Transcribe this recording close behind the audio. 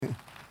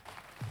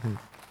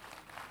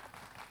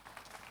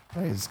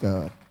Praise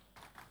God.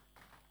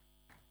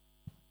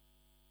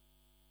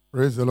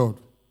 Praise the Lord.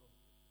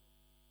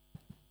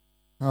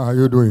 How are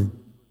you doing?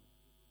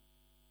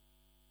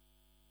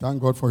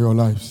 Thank God for your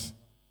lives.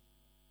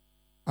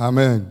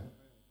 Amen.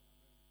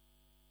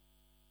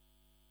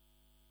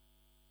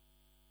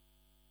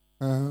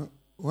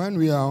 When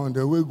we are on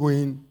the way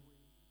going,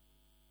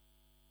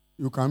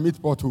 you can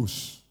meet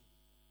potholes.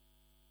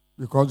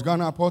 Because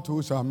Ghana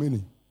potholes are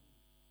many.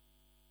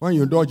 When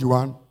you dodge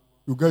one,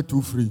 you get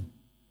two free.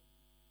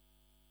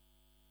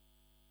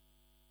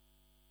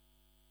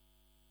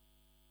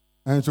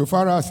 And so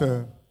far as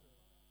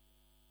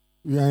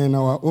we are in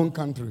our own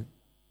country,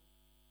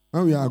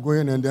 when we are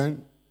going and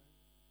then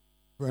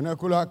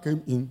vernacular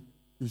came in,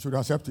 you should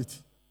accept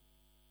it.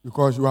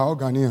 Because you are all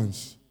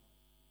Ghanaians.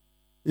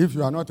 If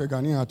you are not a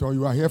Ghanaian at all,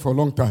 you are here for a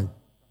long time.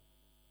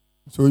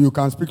 So you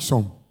can speak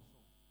some.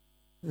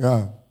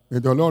 Yeah. May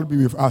the Lord be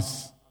with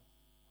us.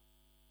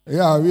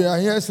 Yeah, we are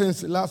here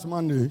since last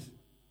Monday.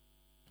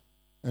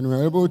 And we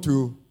are able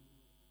to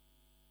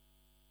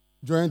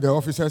join the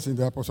officers in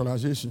the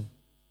apostolization.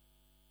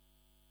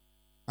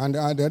 And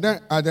at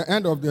the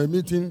end of the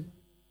meeting,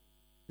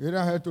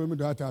 Ira told me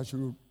that I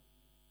should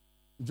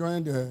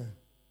join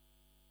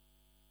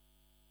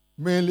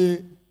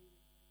mainly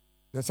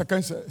the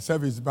second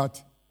service, but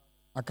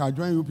I can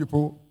join you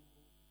people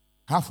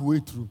halfway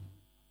through.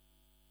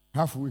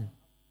 Halfway.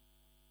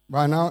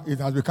 By now, it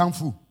has become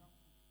full.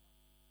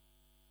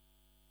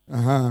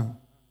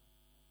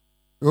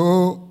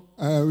 So,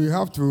 we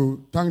have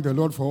to thank the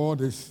Lord for all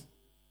this.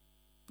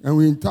 And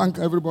we thank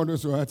everybody.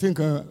 So I think,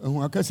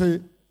 I can say,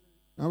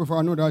 before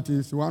I know that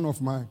is one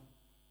of my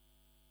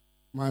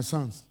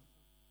sons.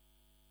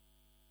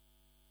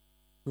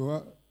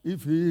 So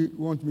if he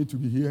wants me to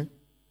be here,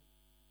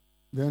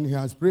 then he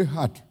has prayed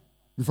hard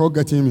before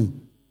getting me.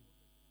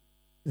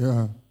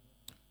 Yeah.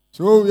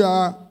 So we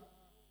are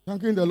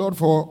thanking the Lord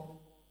for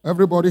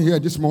everybody here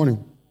this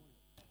morning.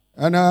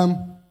 And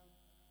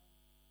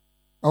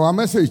our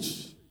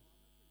message,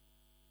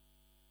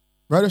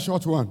 very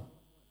short one.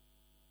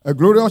 A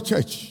glorious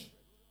church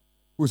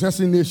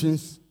possessing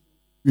nations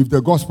with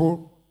the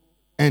gospel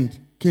and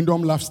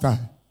kingdom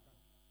lifestyle.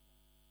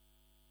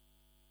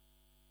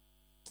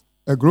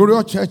 A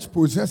glorious church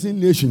possessing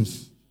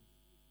nations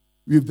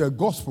with the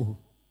gospel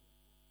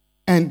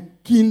and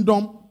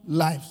kingdom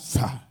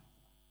lifestyle.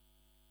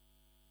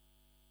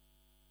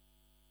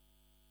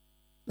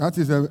 That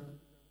is a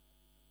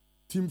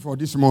theme for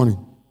this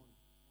morning.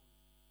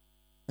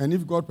 And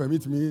if God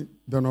permits me,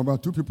 the number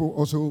 2 people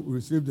also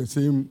receive the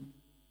same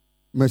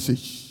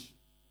message.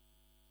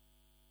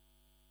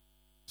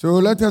 So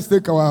let us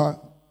take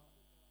our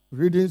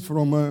readings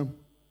from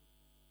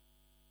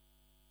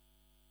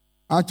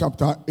Acts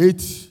chapter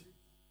 8,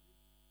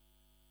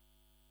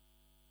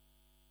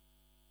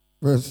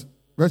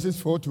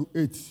 verses 4 to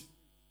 8.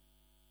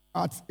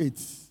 Acts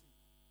 8.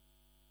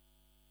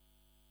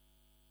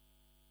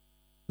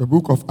 The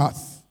book of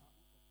Acts,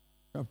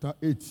 chapter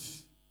 8.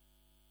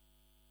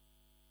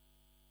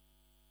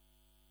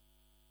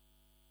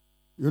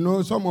 You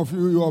know, some of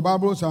you, your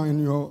Bibles are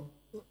in your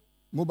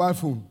mobile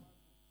phone.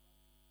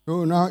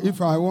 So now,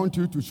 if I want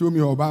you to show me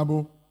your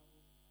Bible,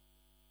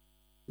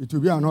 it will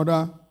be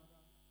another,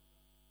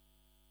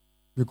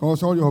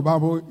 because all your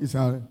Bible is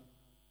on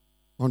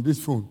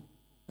this phone.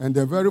 And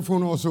the very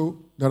phone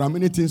also, there are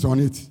many things on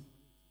it.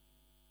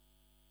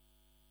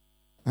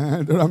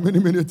 And there are many,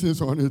 many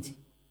things on it.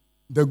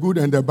 The good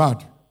and the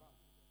bad.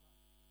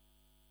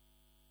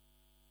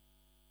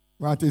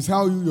 But it's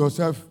how you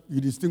yourself,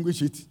 you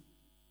distinguish it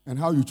and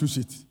how you choose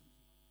it.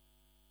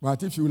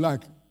 But if you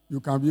like, you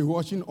can be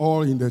watching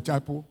all in the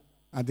chapel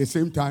at the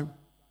same time,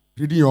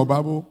 reading your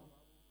Bible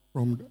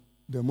from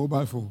the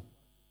mobile phone.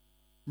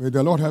 May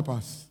the Lord help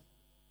us.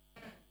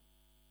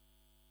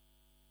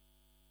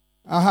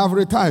 I have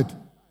retired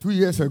 2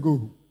 years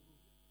ago.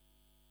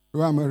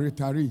 So I'm a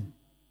retiree.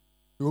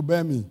 So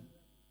bear me.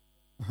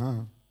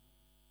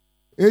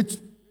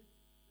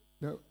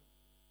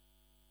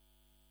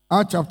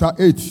 Acts chapter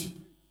 8,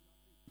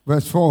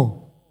 verse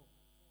 4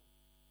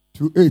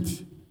 to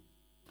 8.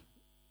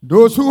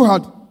 Those who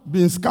had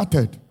been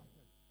scattered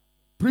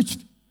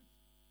preached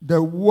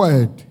the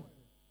word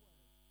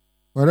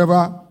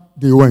wherever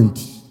they went.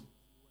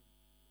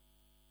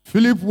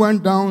 Philip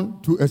went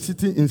down to a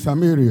city in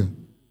Samaria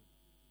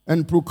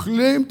and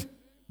proclaimed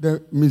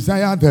the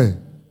Messiah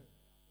there.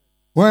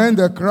 When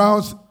the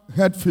crowds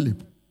heard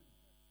Philip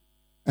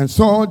and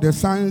saw the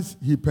signs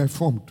he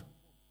performed,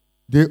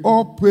 they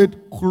all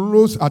paid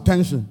close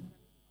attention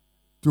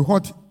to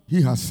what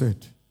he has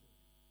said.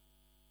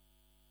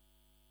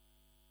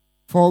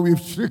 For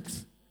with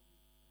shrieks,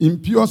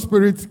 impure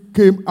spirits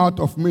came out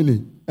of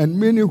many, and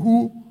many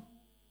who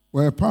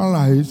were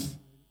paralyzed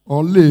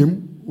or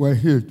lame were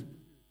healed.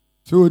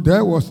 So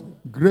there was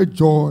great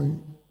joy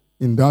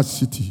in that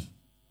city.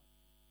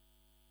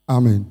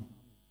 Amen.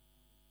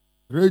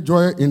 Great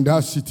joy in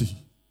that city.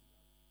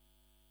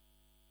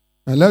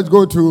 And let's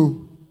go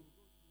to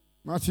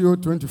Matthew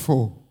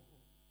 24.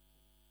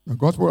 The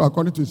Gospel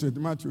according to St.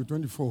 Matthew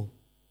 24.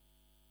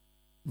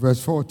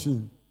 verse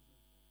 14.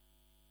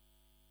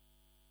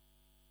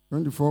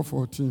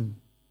 24:14.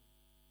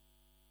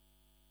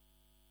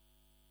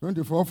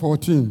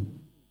 24:14.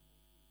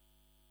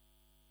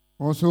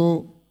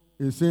 Also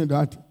is saying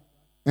that,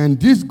 and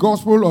this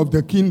gospel of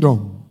the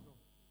kingdom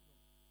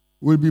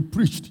will be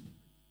preached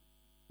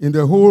in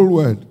the whole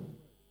world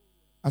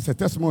as a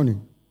testimony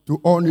to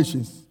all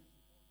nations.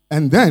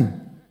 And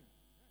then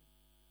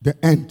the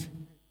end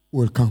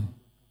will come.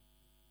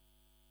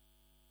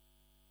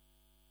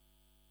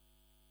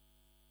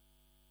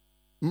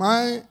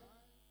 My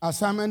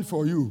assignment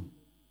for you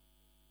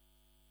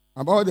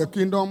about the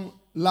kingdom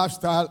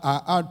lifestyle,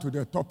 I add to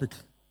the topic.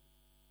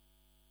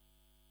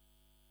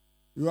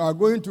 You are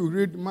going to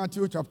read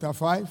Matthew chapter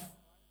 5,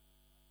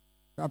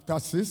 chapter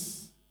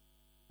 6,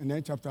 and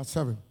then chapter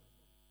 7.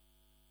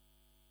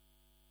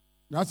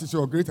 That is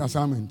your great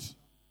assignment.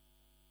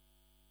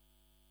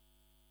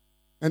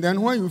 And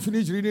then when you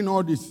finish reading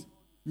all this,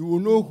 you will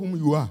know whom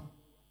you are,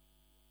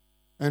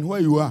 and where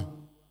you are,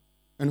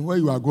 and where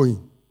you are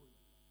going.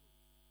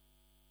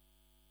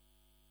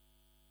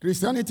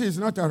 Christianity is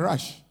not a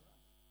rush.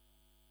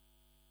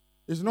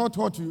 It's not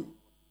what you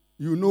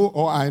know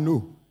or I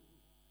know.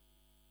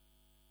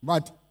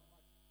 But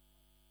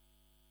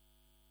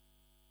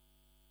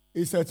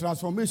it's a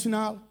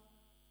transformational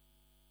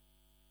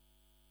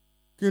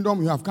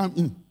kingdom you have come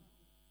in.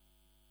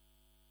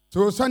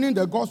 So sending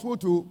the gospel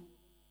to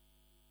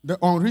the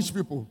unreached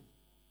people,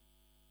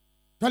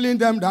 telling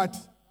them that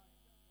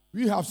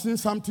we have seen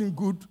something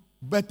good,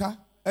 better,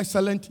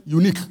 excellent,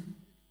 unique.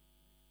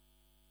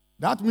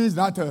 That means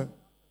that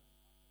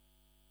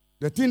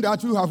the thing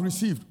that you have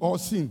received or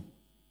seen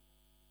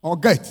or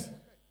get,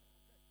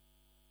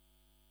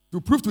 to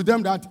prove to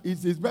them that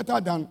it is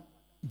better than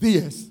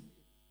theirs,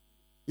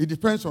 it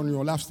depends on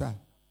your lifestyle.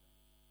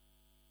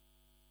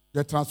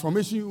 The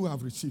transformation you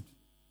have received,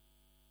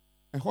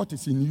 and what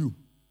is in you,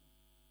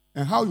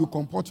 and how you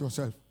comport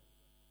yourself,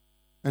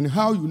 and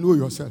how you know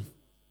yourself,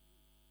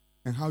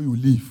 and how you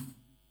live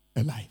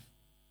a life.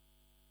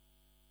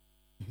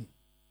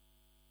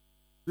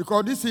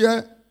 Because this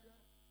year,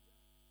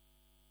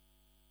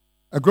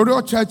 a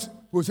global church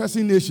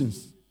possessing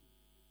nations,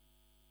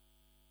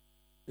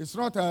 it's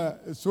not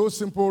a so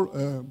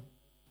simple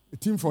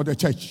thing for the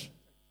church.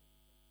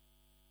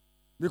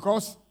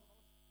 Because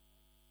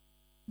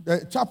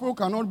the chapel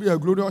cannot be a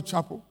glorious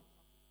chapel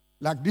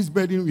like this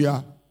building we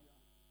are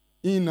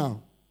in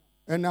now.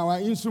 And our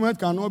instrument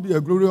cannot be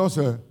a glorious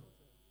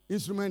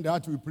instrument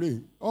that we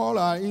play. All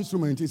our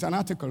instruments is an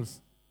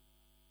articles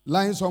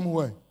lying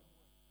somewhere.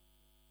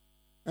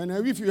 And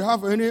if you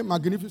have any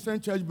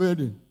magnificent church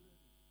building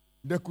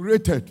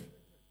decorated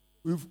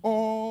with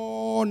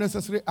all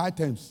necessary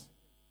items,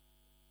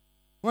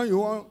 when you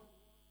want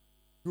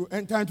to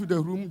enter into the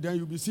room, then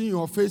you'll be seeing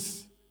your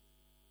face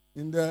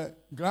in the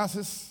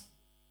glasses.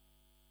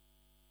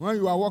 When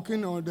you are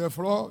walking on the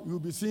floor, you'll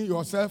be seeing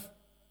yourself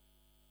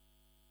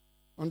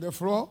on the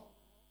floor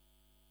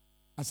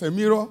as a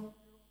mirror.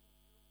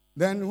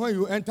 Then when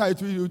you enter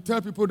it, you tell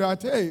people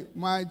that, hey,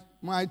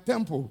 my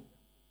temple,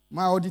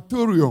 my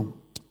auditorium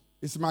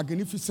is a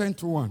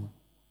magnificent one.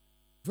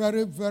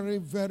 Very, very,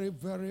 very,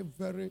 very,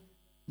 very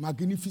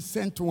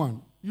magnificent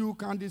one. You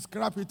can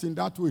describe it in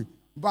that way.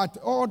 But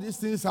all these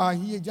things are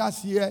here,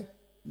 just here,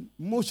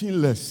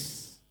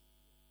 motionless.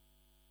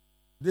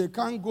 They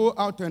can't go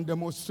out and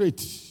demonstrate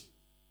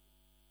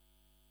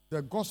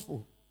the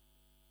gospel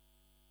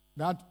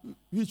that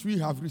which we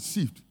have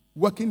received,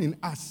 working in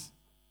us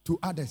to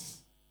others.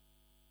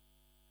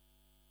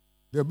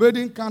 The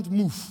building can't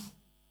move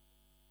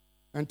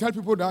and tell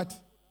people that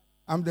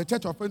I'm the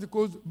Church of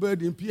Pentecost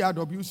building,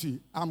 PRWC.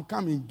 I'm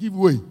coming, give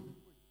way.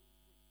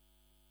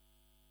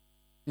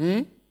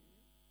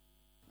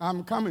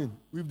 I'm coming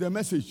with the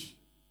message.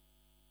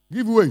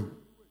 Give way.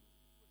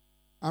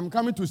 I'm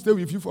coming to stay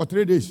with you for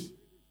 3 days,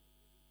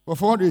 for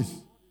 4 days.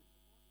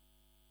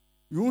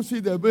 You won't see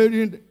the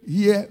building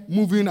here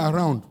moving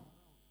around.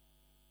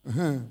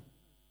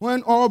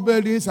 When all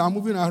buildings are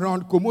moving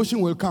around,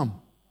 commotion will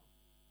come.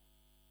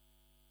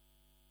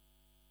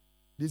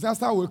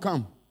 Disaster will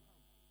come.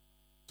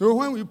 So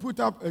when we put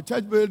up a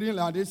church building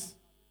like this,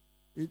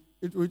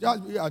 it will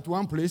just be at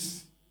one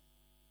place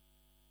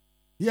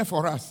here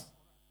for us.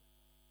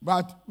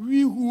 But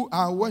we who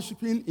are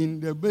worshiping in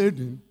the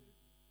building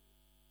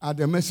are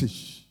the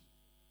message,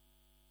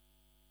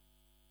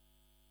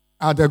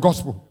 are the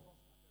gospel.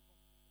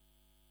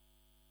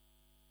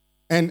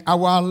 And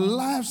our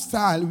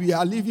lifestyle we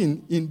are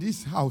living in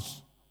this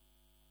house,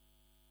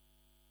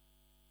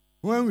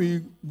 when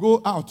we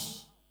go out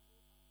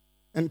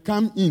and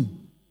come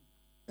in,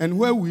 and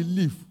where we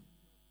live,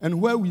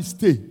 and where we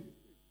stay,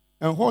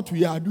 and what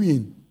we are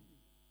doing,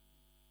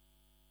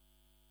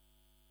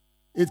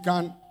 it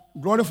can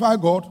glorify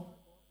God,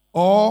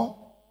 or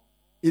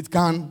it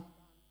can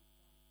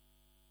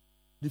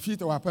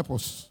defeat our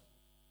purpose.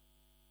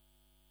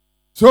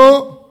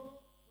 So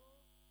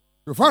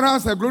far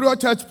as a glorious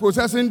church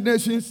possessing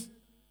nations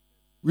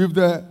with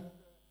the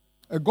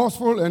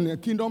gospel and a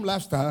kingdom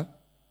lifestyle,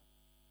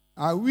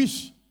 I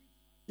wish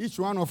each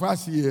one of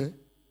us here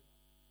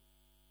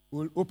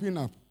will open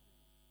up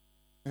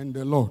and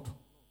the Lord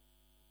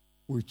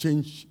will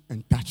change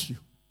and touch you.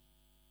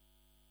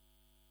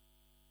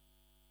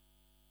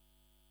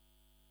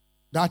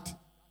 That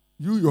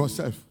you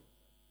yourself,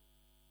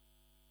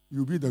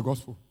 you be the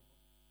gospel.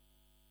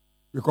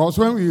 Because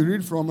when we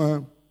read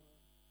from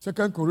 2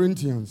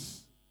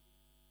 Corinthians,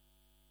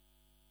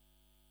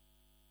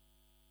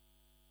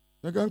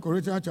 2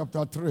 Corinthians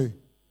chapter 3,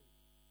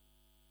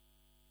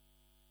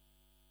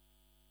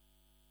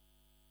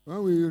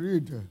 when we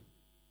read,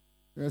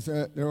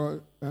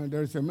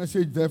 there is a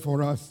message there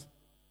for us.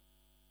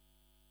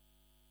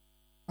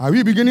 Are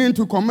we beginning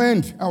to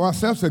commend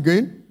ourselves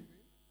again?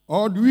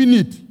 Or do we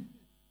need,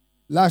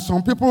 like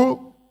some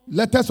people,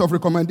 letters of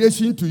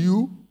recommendation to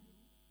you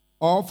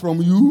or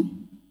from you?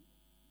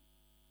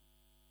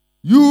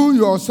 You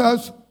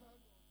yourselves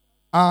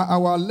are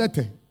our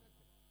letter,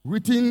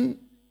 written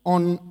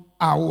on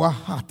our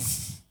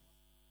hearts,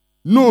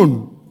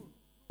 known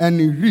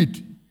and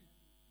read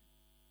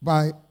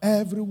by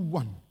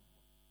everyone.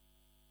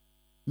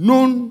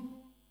 Known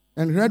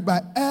and read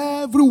by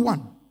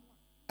everyone.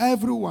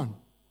 Everyone.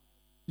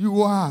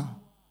 You are.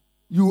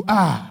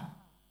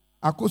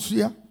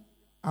 Akosia,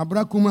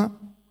 Abrakuma,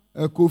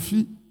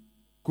 Kofi,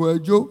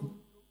 Koejo,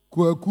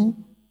 Koeku,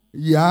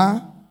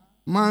 Ya,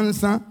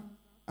 Mansa,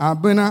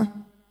 Abena,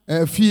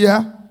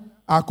 Fia,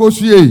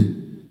 Akosie.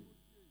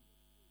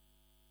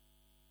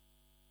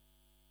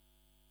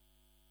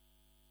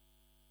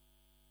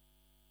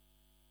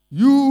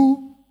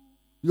 You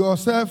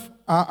yourself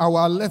are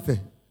our letter,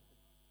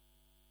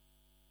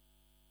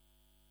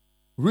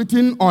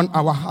 written on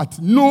our heart,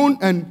 known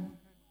and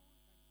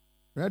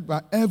read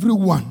by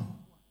everyone.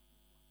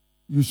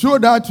 You show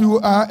that you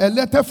are a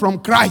letter from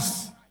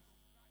Christ,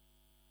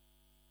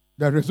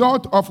 the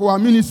result of our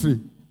ministry,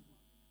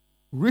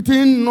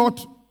 written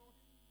not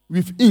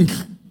with ink,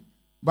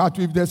 but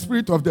with the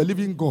Spirit of the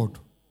living God.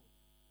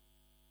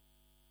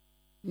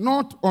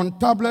 Not on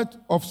tablet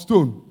of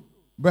stone,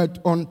 but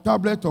on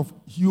tablet of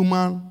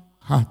human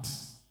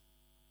hearts.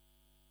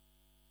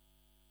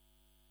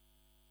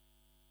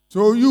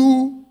 So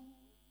you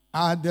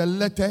are the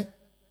letter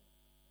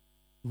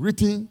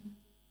written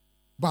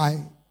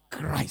by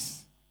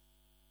Christ.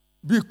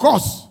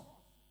 Because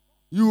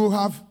you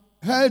have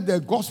heard the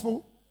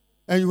gospel,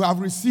 and you have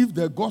received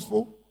the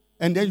gospel,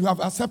 and then you have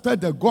accepted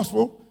the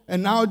gospel,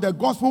 and now the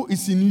gospel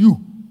is in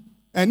you.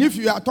 And if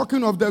you are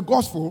talking of the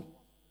gospel,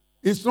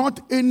 it's not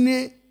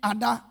any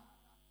other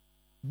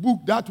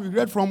book that we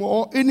read from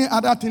or any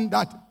other thing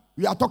that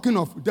we are talking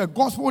of. The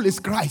gospel is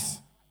Christ.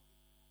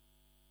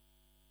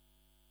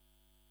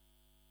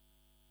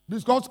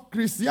 Because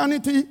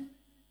Christianity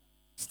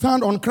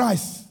stands on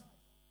Christ.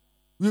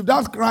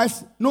 Without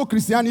Christ, no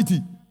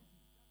Christianity.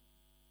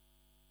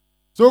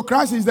 So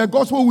Christ is the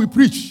gospel we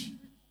preach.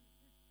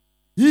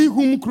 He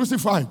whom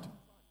crucified.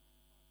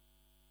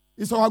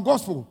 It's our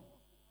gospel.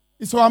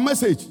 It's our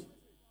message.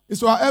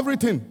 It's our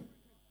everything.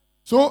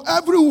 So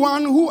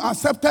everyone who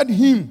accepted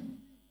him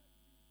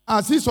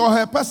as his or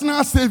her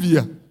personal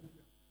savior,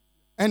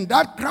 and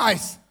that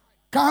Christ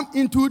came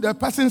into the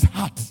person's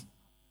heart,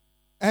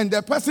 and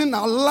the person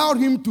allowed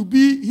him to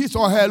be his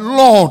or her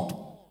Lord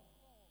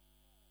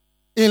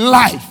in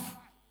life,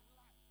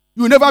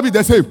 you will never be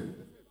the same.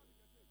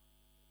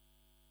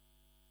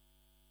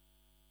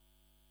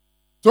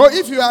 So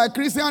if you are a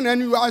Christian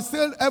and you are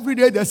still every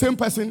day the same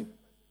person,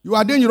 you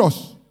are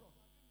dangerous.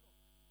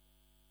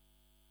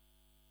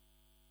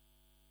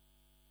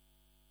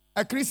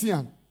 A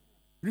Christian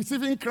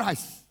receiving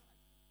Christ,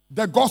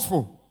 the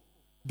gospel,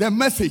 the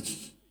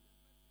message,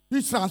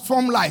 which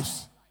transforms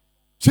lives,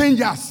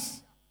 change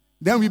us.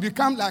 Then we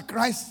become like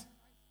Christ.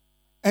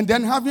 And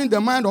then having the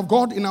mind of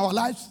God in our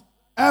lives,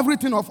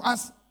 everything of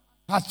us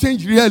has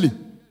changed really.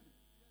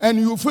 And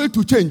you fail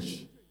to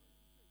change.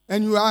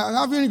 And you are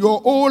having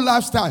your old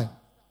lifestyle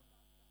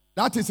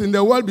that is in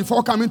the world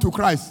before coming to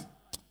Christ.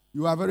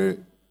 You are very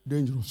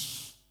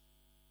dangerous.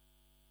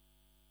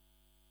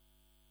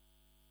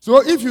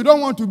 So if you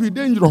don't want to be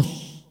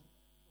dangerous,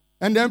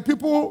 and then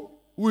people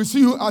will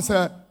see you as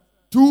a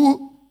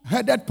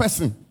two-headed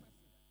person,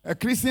 a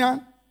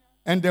Christian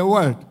and the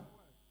world,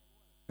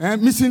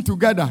 and missing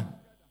together,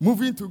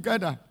 moving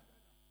together.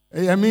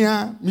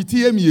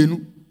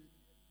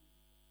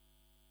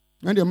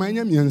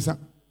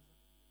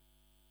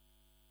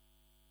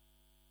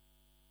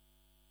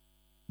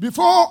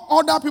 Before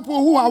other people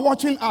who are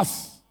watching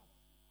us,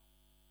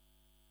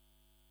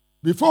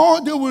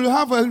 before they will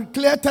have a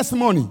clear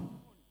testimony,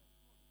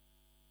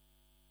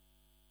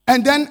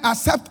 and then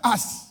accept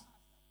us,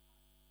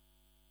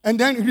 and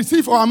then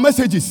receive our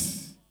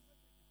messages.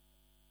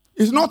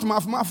 It's not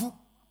mafu,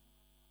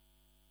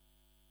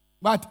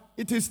 but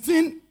it is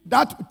things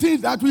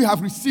that we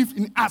have received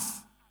in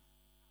us.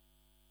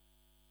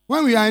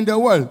 When we are in the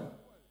world,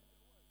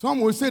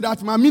 some will say that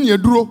mamini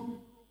eduro.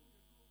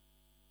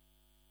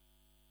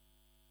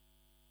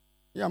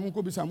 Ya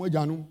munko bisa mo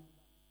janu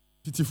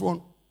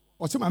titifon.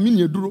 O se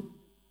mamini eduro.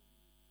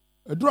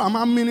 Eduro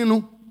ama mini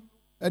no.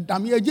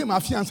 Edam ye je ma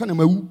fiansa na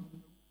mawu.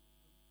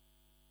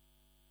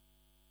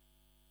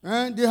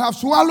 And they have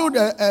swallowed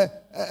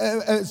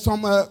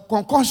some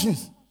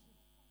concussions.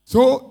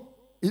 So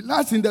it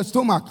lasts in the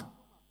stomach.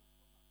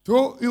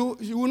 So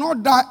he will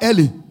not die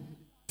early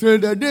till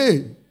the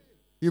day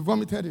he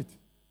vomited it.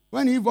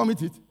 When he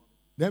vomited,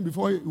 then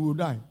before he will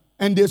die.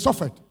 And they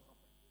suffered.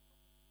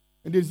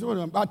 And they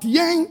suffered. But we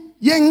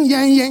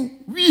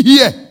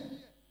here,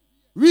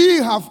 we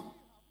have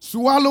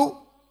swallowed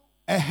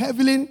a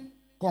heavenly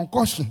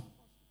concussion.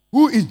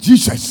 Who is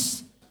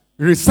Jesus?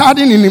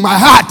 Residing in my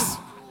heart.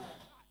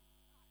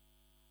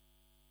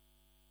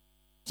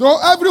 So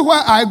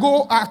everywhere I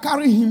go, I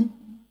carry him.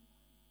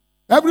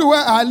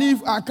 Everywhere I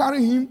live, I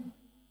carry him.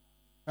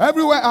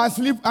 Everywhere I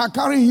sleep, I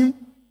carry him.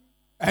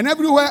 And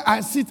everywhere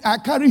I sit, I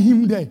carry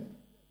him there.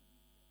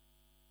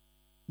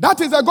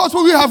 That is the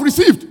gospel we have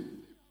received.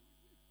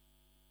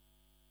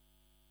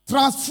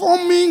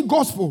 Transforming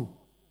gospel.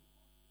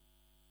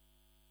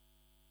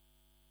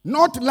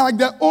 Not like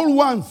the old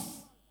ones.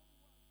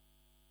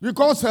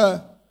 Because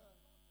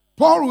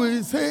Paul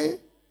will say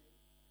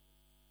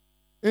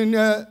in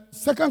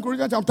 2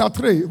 Corinthians chapter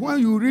 3, when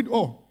you read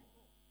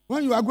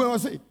when you are going to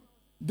say,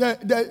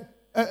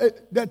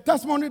 the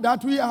testimony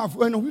that we have,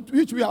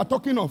 which we are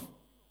talking of,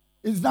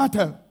 is that,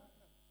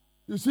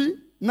 you see,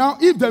 now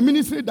if the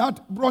ministry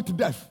that brought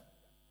death,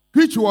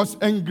 which was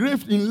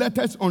engraved in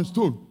letters on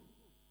stone,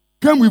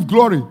 came with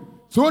glory,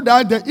 so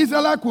that the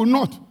Israelites could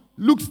not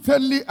look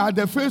steadily at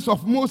the face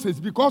of Moses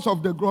because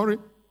of the glory,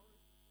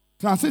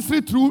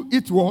 transitory through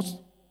it was,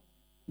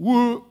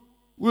 will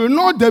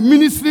not the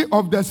ministry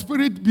of the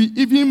Spirit be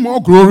even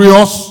more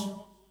glorious?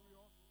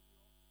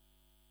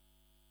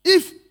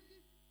 If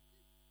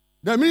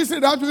the ministry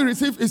that we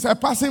receive is a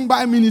passing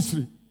by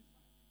ministry,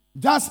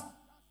 just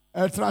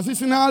a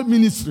transitional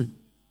ministry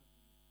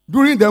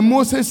during the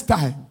Moses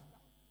time,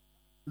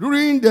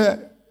 during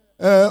the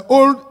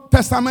Old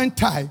Testament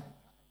time,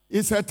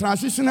 it's a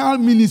transitional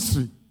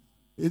ministry.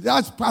 It's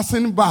just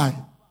passing by,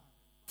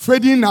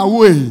 fading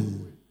away,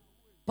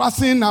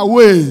 passing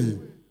away,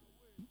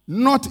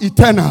 not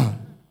eternal,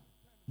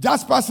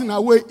 just passing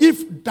away.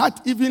 If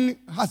that even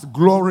has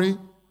glory,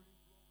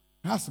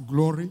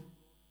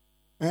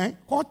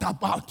 what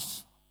about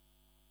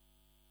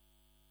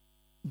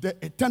the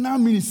eternal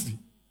ministry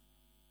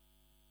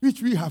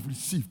which we have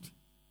received,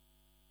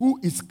 who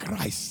is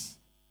Christ,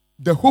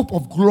 the hope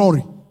of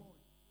glory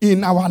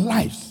in our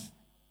lives,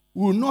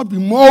 will not be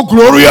more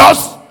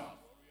glorious?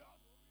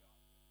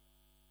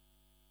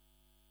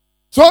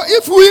 So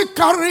if we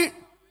carry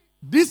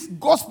this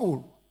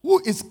gospel, who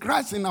is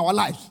Christ in our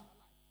lives,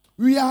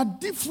 we are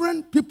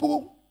different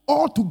people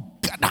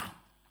altogether.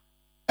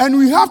 And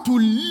we have to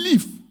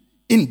live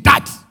in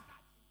that.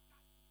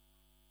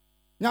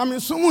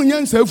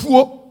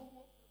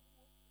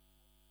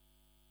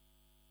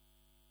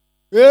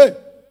 Hey,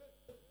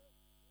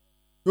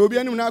 you'll be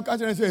any now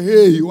catch and say,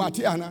 hey, what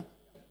Anna?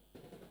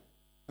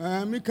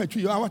 Me catch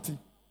you, what?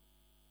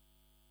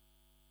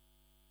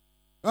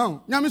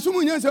 Oh,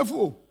 Yamisumu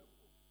Yansafu.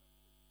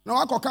 Now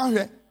I can't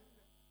hear.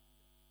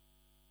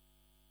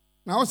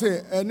 Now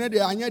say, Neddy,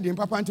 I need him,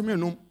 Papa, and me.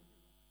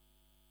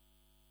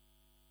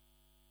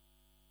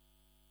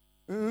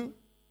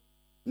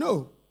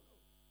 No.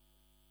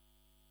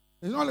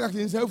 It's not like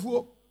himself.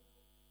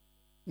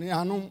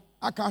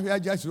 I can't hear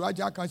just you.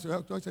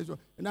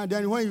 And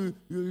then when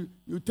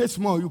you taste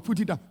more, you put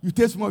it down. You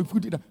taste more, you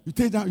put it down. You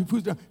taste down, you put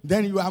it down.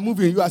 Then you are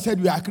moving. You are said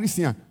you are a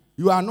Christian.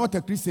 You are not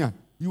a Christian.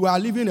 You are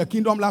living a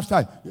kingdom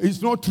lifestyle.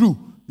 It's not true.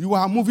 You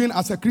are moving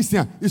as a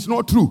Christian. It's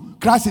not true.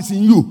 Christ is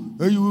in you.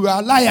 You are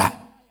a liar.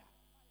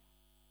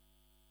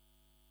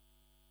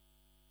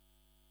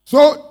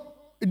 So,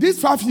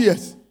 these 5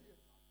 years,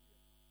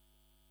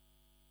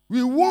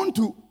 we want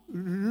to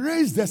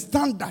raise the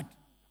standard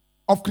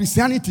of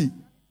Christianity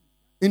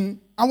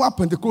in our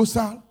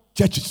Pentecostal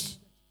churches.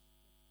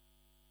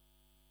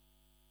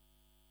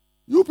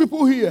 You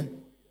people here,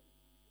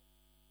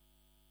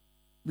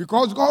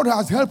 because God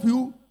has helped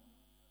you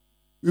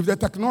with the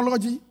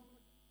technology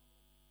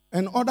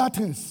and other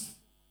things,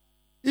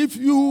 if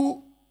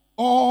you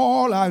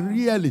all are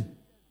really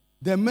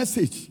the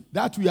message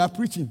that we are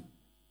preaching,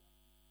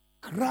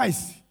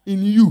 Christ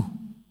in you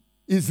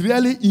is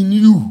really in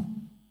you.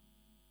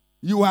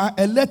 You are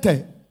a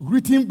letter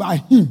written by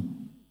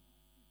him,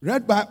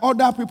 read by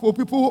other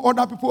people.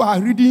 Other people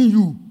are reading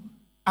you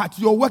at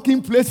your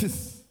working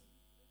places,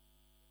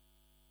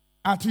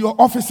 at your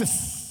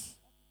offices,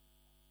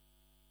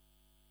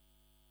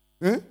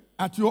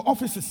 at your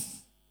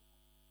offices,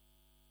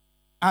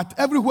 at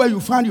everywhere you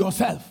find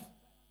yourself.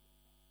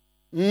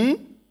 Whether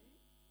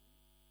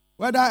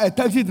a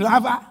taxi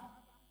driver,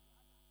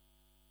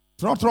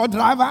 truck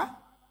driver,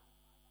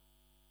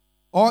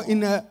 or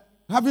in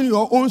having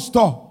your own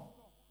store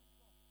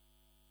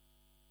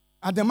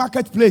at the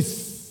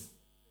marketplace,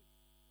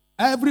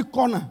 every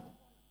corner.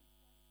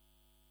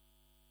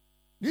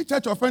 The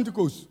Church of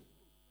Pentecost,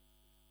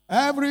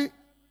 when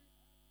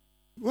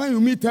you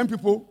meet 10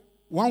 people,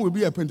 one will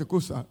be a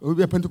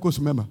Pentecost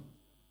member.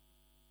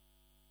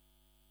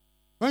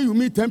 When you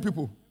meet 10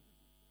 people,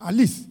 at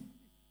least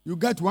you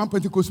get one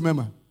Pentecost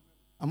member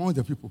among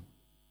the people.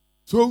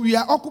 So we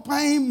are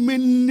occupying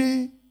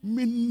many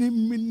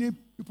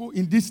people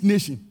in this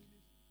nation.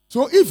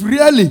 So if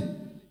really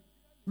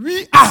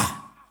we are,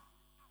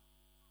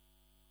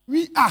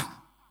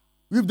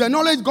 with the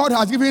knowledge God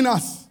has given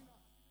us,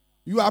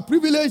 you are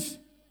privileged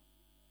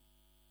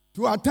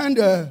to attend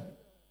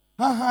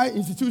high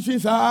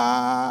institutions,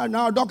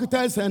 now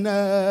doctors and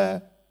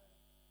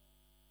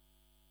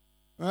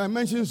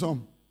mention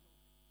some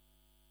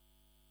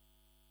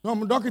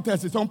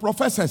doctors, some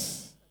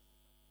professors,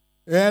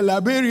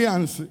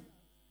 librarians,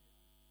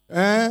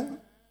 and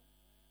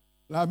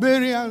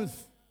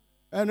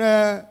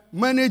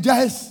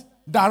managers,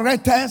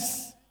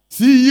 directors,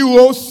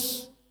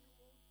 CEOs,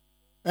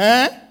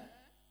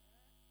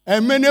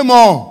 and many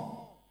more.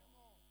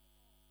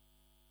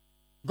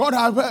 God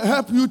has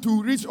helped you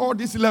to reach all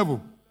this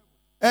level.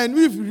 And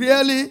if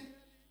really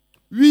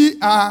we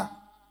are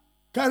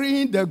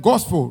carrying the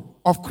gospel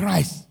of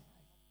Christ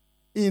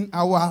in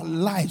our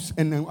lives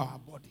and in our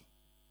body,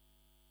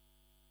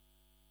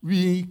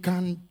 we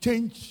can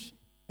change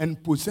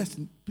and possess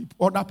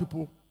other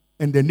people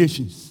and the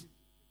nations.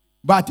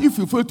 But if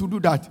you fail to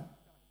do that,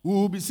 we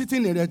will be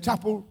sitting in a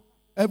chapel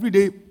every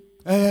day,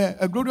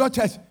 a glorious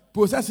church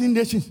possessing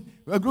nations,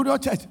 a glorious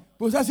church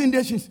possessing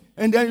nations,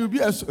 and then it will be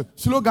a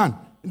slogan.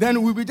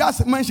 Then we'll be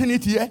just mention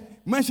it here,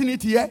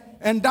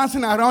 and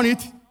dancing around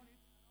it.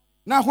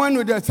 Now when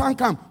the sun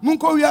comes,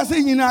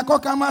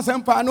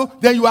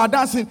 then you are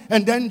dancing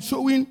and then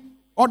showing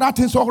other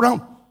things all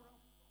around.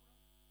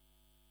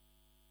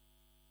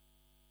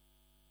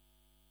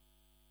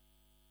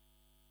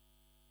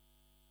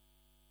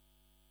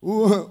 We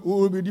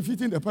will be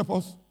defeating the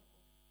purpose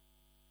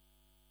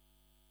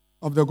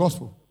of the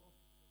gospel.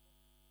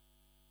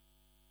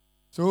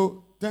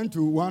 So turn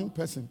to one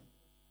person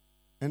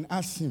and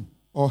ask him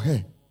or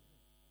her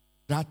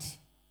that,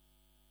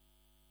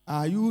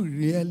 are you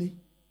really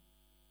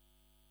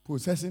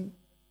possessing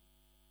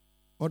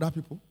other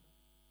people?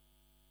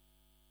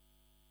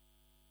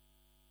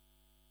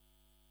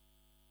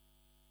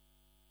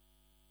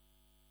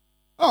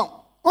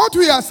 Oh, what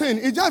we are saying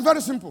is just very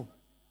simple.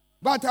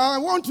 But I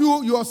want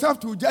you yourself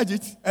to judge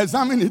it,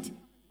 examine it,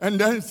 and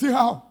then see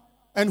how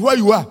and where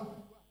you are.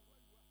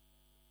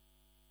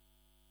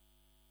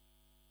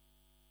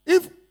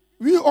 If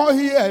we all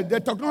here, the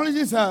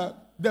technologies are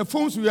the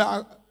phones we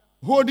are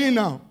holding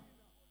now.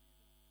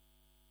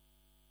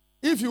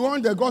 If you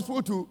want the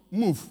gospel to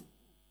move,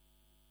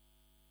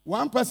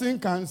 one person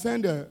can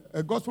send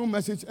a gospel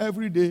message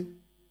every day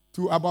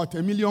to about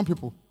 1 million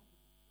people.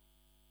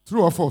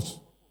 True or false?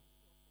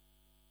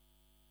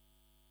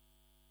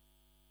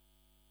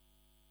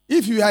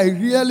 If you are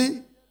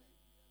really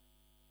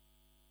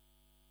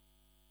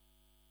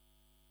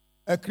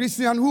a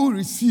Christian who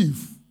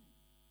receives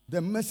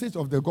the message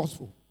of the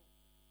gospel,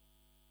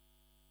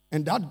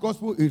 and that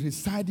gospel is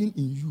residing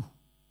in you,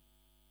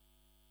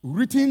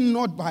 written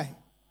not by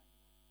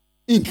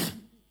ink,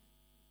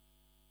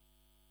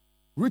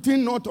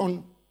 written not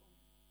on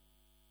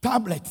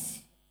tablets,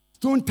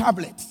 stone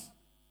tablets,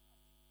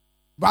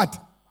 but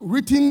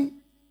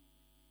written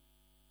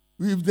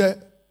with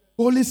the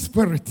Holy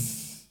Spirit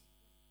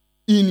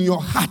in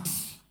your heart,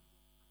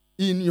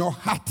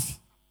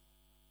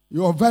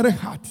 your very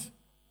heart.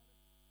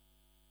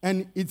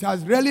 And it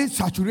has really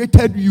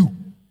saturated you,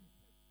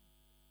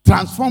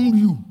 transformed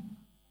you.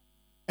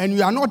 And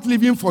you are not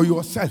living for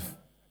yourself,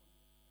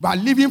 but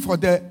living for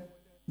the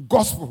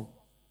gospel,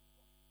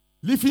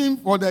 living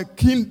for the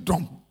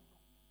kingdom.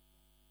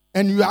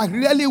 And you are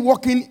really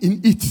walking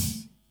in it,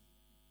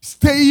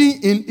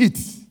 staying in it,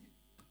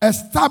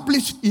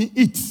 established in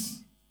it,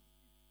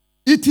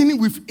 eating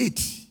with it,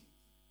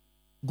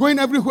 going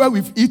everywhere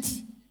with it.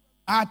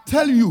 I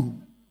tell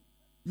you,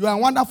 you are a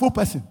wonderful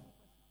person.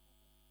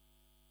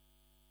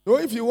 So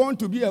if you want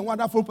to be a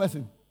wonderful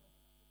person,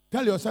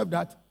 tell yourself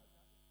that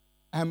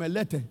I am a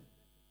letter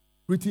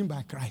written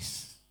by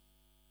Christ.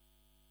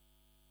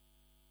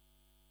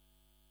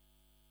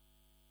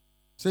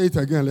 Say it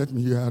again, let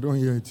me hear. I don't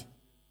hear it.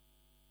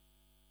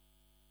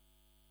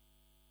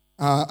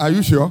 Are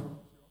you sure?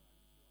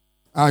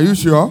 Are you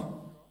sure?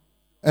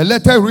 A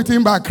letter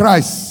written by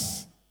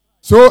Christ.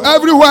 So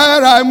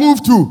everywhere I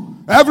move to,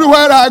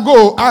 everywhere I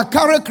go, I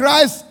carry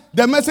Christ,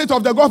 the message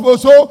of the gospel.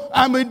 So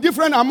I'm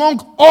different among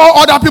all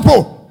other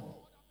people.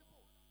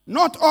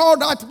 Not all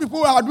that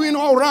people are doing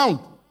all around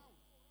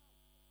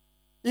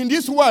in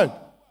this world.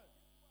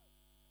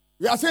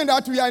 We are saying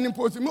that we are in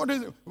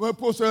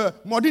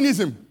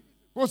postmodernism.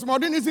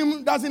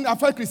 Postmodernism doesn't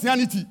affect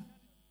Christianity.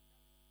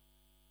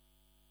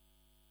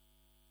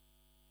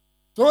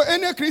 So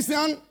any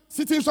Christian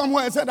sitting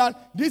somewhere and said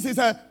that this is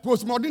a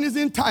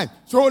postmodernism time,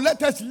 so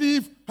let us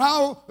leave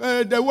how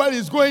the world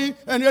is going.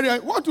 And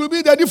what will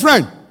be the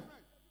difference?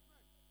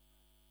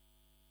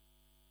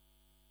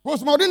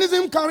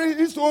 Postmodernism carries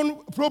its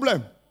own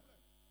problem.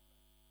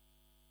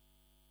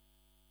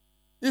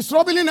 It's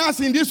troubling us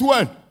in this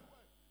world,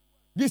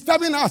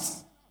 disturbing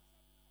us.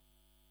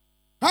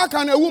 How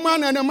can a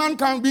woman and a man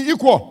can be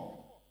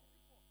equal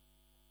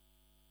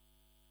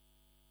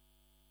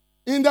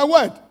in the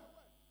world?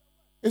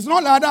 It's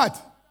not like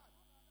that.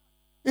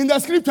 in the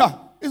scripture.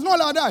 It's not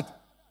like that.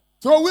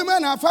 So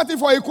women are fighting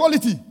for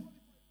equality.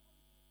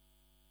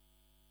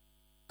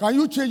 Can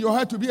you change your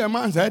head to be a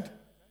man's head?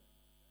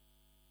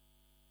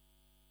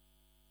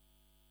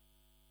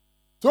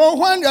 So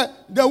when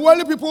the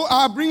worldly people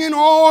are bringing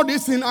all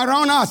this in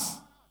around us,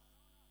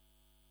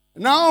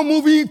 now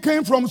moving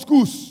came from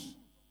schools.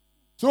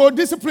 So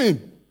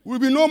discipline will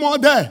be no more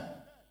there.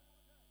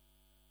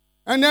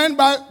 And then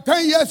by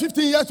 10 years,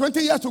 15 years, 20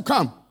 years to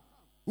come,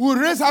 we will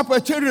raise up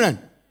children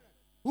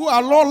who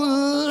are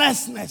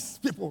lawlessness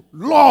people.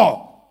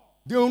 Law.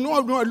 They will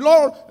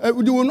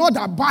not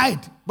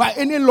abide by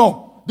any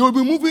law. They will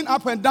be moving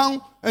up and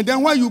down, and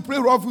then when you play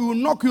rough, we will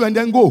knock you and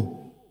then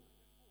go.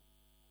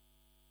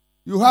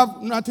 You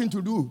have nothing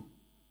to do.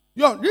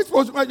 This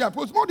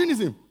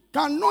postmodernism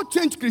cannot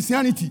change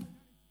Christianity.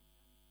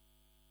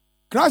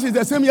 Christ is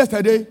the same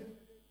yesterday,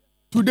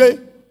 today,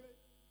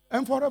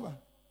 and forever.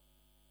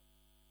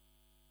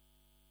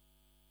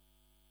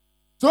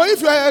 So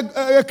if you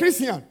are a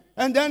Christian,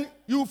 and then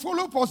you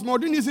follow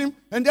postmodernism,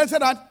 and then say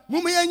that,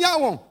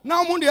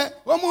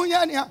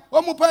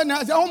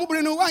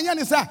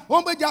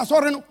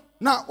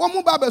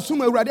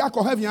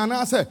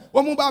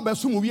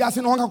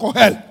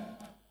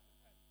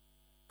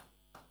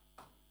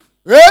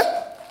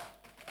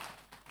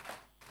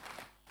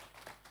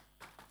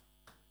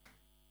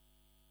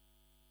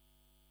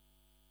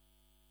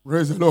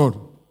 Praise the Lord.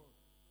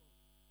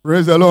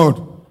 Praise the Lord.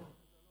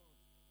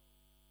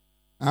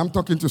 I'm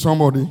talking to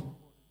somebody.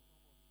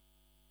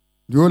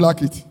 Do you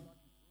like it?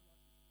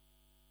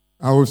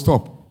 I will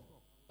stop.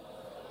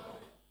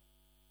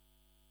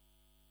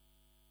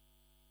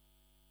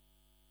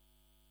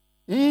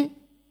 And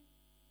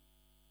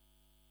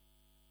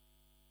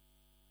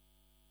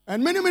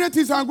many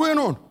things are going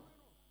on.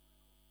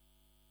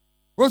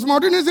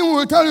 Postmodernism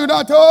will tell you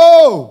that,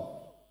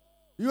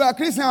 you are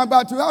Christian,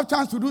 but you have a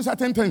chance to do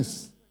certain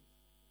things.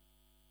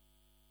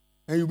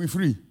 And you'll be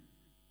free.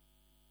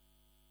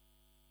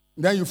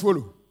 Then you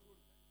follow.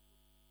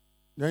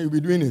 Then you'll be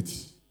doing it.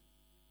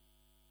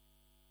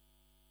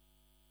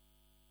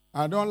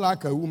 I don't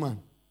like a woman.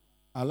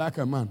 I like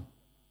a man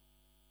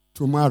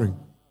to marry.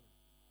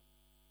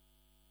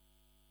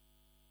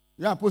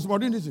 Yeah,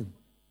 postmodernism.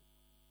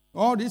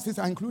 All these things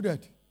are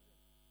included.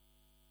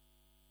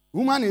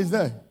 Woman is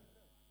there.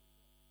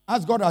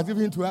 As God has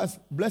given to us,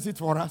 bless it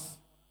for us.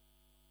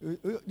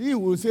 He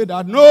will say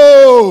that,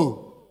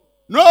 no,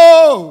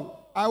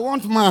 I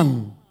want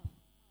man.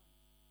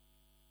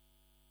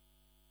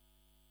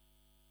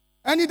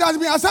 And it has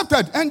been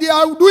accepted, and they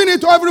are doing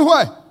it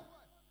everywhere.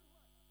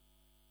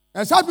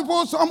 And some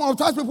of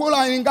such people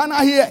are in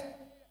Ghana here.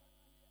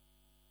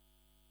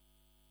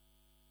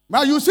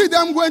 But you see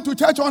them going to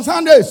church on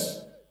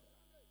Sundays.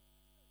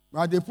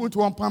 But they put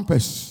on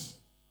pampers.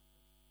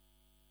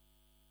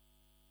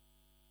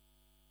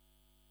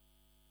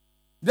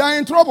 They are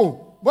in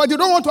trouble, but they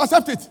don't want to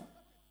accept it.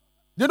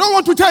 They don't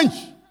want to change.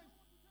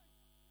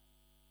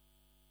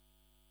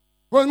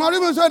 Because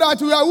Maria said that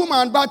you are a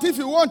woman, but if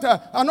you want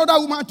another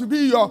woman to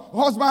be your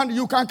husband,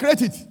 you can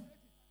create it.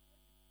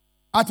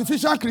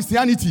 Artificial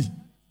Christianity.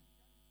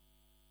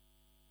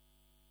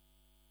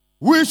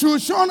 We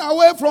should shun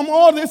away from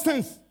all these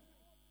things.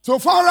 So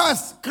far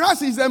as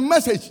Christ is a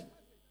message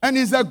and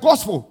is a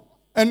gospel,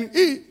 and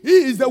he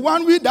is the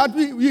one that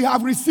we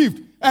have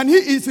received, and he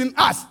is in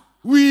us.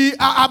 We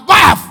are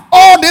above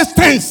all these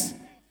things.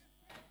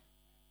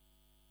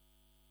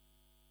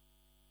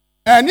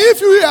 And if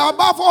we are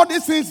above all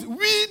these things,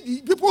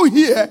 we, people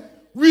here,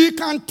 we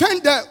can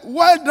turn the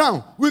world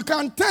down. We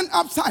can turn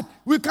upside.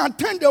 We can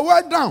turn the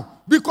world down.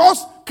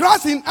 Because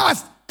Christ in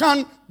us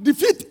can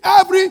defeat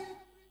every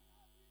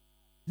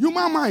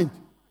human mind.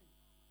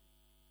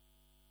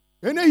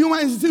 Any human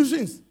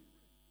institutions.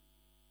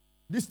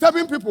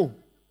 Disturbing people.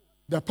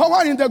 The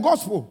power in the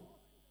gospel.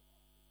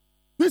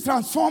 Which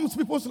transforms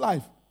people's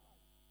life.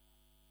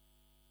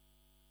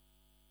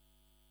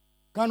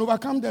 Can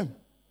overcome them.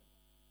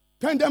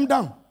 Turn them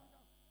down.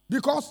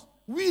 Because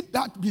we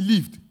that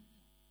believed,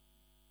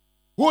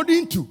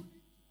 holding to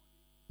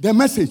the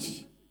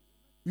message,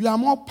 we are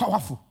more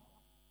powerful.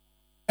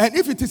 And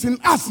if it is in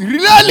us,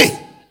 really,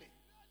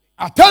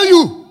 I tell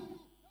you,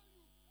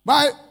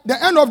 by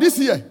the end of this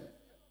year,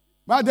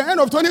 by the end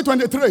of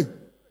 2023,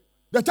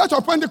 the Church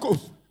of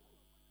Pentecost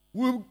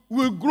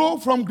will grow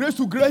from grace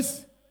to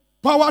grace,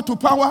 power to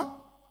power,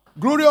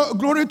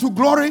 glory to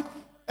glory.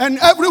 And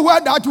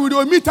everywhere that we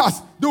will meet us,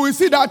 they will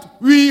see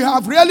that we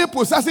have really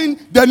possessing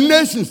the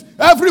nations,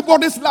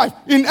 everybody's life.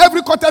 In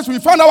every context we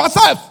find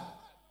ourselves.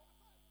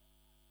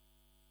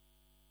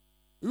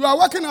 You are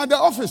working at the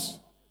office.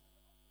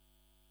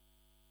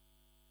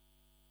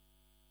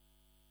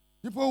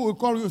 People will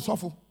call you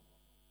Sopho.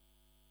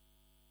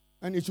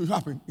 And it should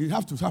happen. It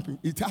has to happen.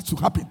 It has to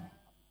happen.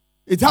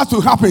 It has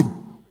to happen.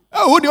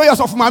 Oh, the years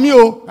of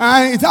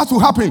Mami, it has to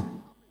happen.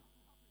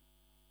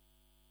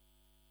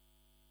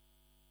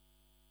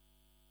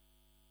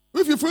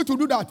 If you fail to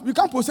do that, we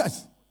can't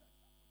possess.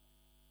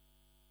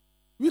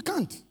 We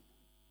can't.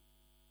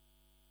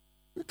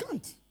 We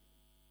can't.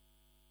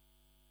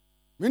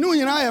 We know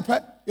you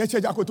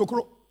Yɛhyɛ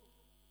jakotokoro.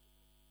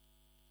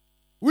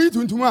 We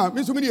tuntum a,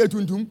 me so me de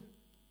tuntum.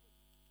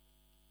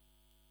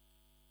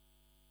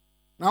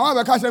 Na wa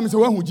bɛka kyerɛ me sɛ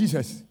wahu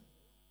Jesus.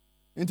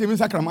 Nti me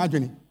nsakra ma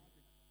adwene.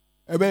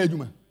 Ɛbɛyɛ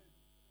adwuma.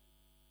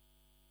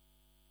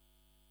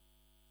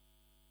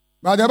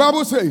 But the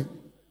Bible says,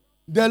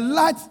 the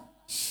light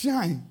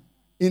shine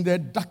in the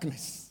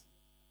darkness,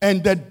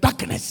 and the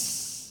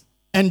darkness,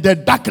 and the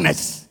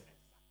darkness,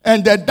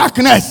 and the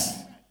darkness.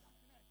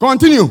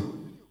 Continue.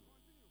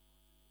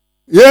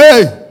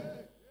 Yea.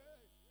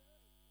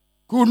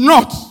 Could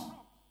not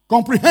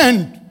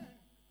comprehend.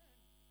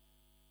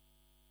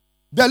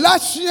 The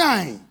light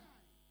shine.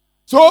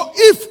 So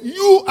if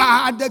you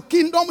are the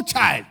kingdom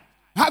child,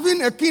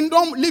 having a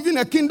kingdom, living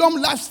a kingdom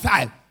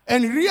lifestyle,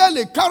 and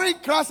really carry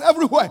Christ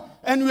everywhere,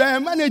 and you are a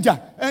manager,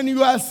 and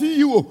you are a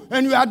CEO,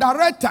 and you are a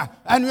director,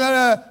 and you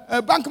are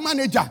a bank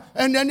manager,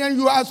 and then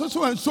you are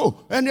so and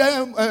so, and you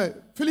are a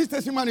filling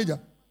station manager.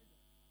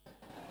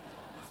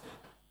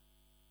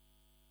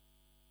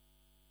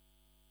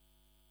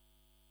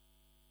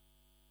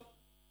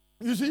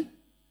 You see?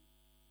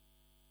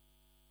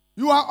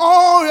 You are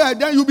all there,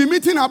 then you'll be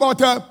meeting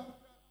about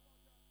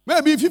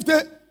maybe 50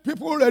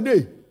 people a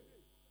day,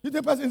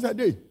 50 persons a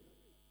day.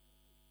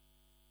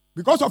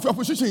 Because of your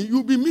position,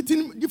 you'll be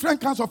meeting different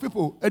kinds of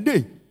people a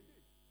day.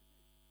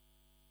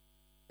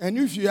 And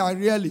if you are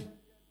really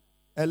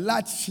a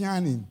light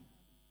shining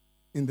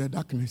in the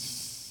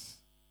darkness,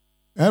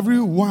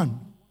 everyone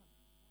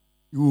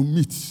you will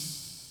meet,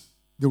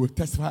 they will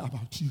testify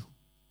about you.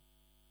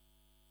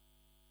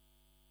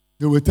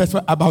 They will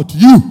testify about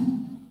you.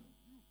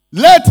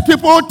 Let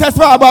people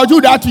testify about you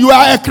that you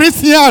are a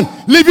Christian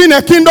living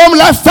a kingdom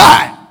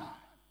lifestyle.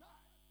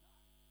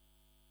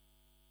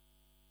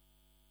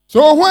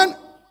 So when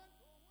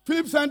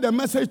Philip sent the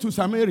message to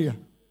Samaria,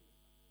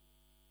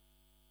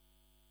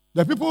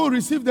 the people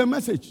received the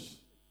message.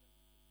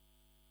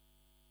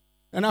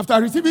 And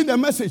after receiving the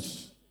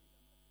message,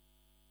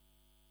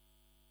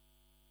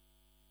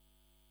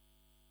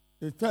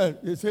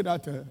 they said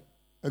that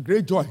a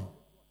great joy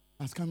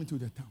has come into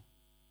the town.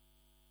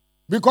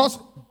 Because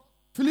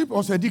Philip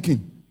was a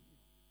deacon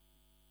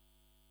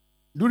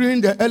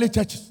during the early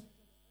church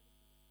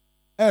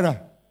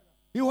era.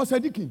 He was a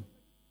deacon.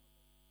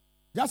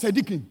 Just a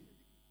deacon.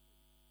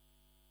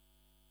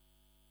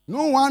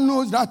 No one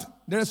knows that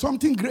there is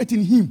something great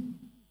in him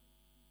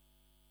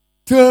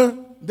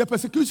till the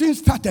persecution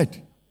started.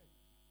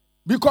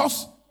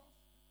 Because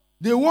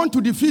they want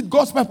to defeat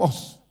God's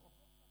purpose.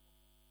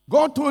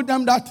 God told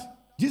them that,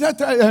 Jesus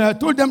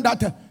told them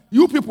that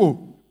you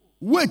people,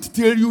 wait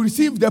till you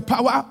receive the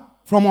power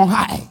from on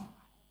high.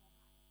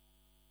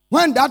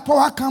 When that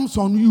power comes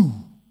on you,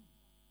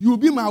 you'll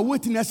be my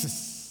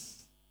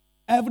witnesses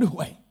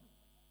everywhere.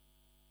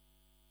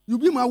 You'll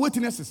be my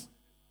witnesses.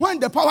 When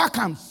the power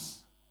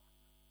comes,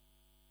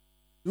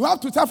 you have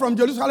to start from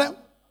Jerusalem,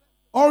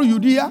 all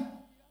Judea,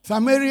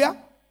 Samaria,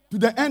 to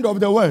the end of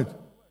the world.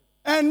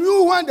 And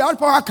you, when the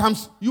power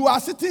comes, you are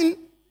sitting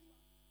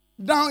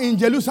down in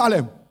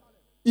Jerusalem,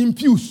 in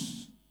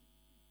pews,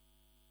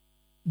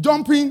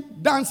 jumping,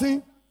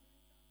 dancing,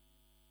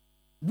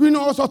 doing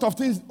all sorts of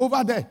things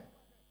over there.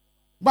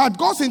 But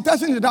God's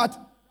intention is that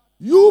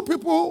you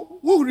people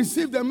who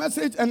receive the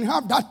message and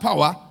have that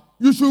power,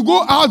 you should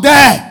go out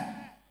there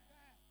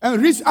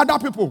and reach other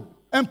people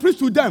and preach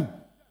to them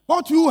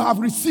what you have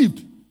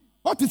received,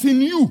 what is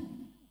in you.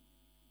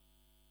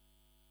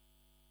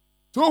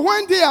 So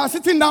when they are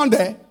sitting down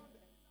there,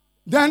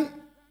 then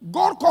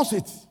God calls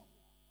it.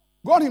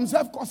 God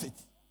himself calls it.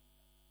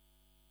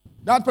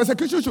 That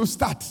persecution should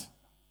start.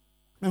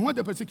 And when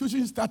the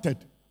persecution started,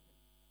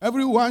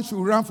 everyone should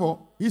run for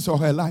his or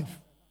her life.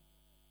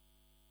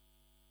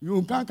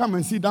 You can't come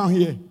and sit down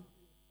here.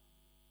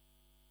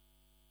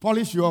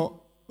 Polish your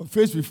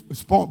face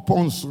with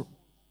pons.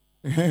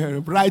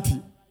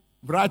 Brighty,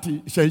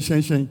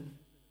 shen.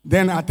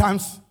 Then at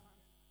times,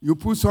 you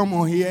put some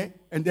on here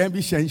and then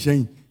be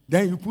shen.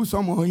 Then you put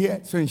some on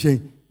here,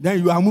 shen.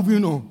 Then you are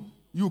moving on.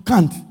 You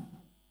can't.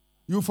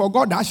 You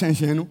forgot that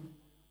shen.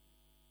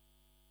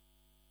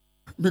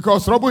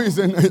 Because trouble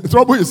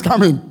is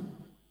coming.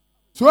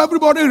 So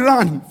everybody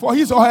ran for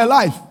his or her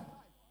life.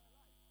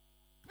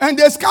 And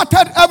they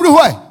scattered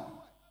everywhere.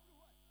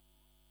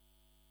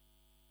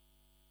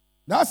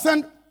 That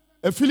sent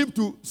Philip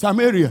to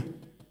Samaria.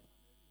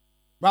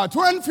 But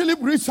when Philip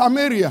reached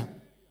Samaria,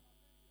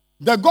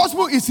 the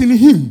gospel is in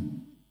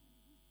him.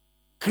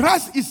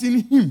 Christ is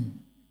in him.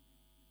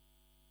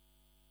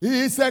 He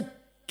is a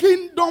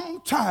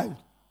kingdom child,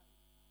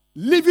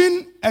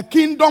 living a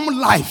kingdom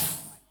life.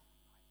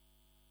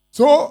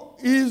 So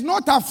he is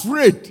not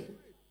afraid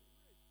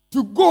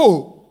to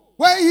go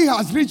where he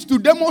has reached to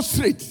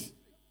demonstrate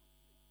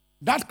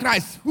that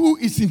Christ who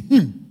is in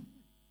him.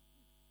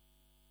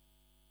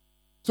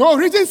 So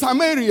reaching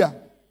Samaria,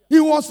 he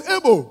was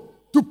able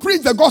to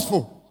preach the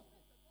gospel.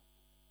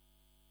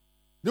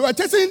 They were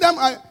chasing them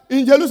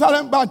in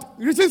Jerusalem, but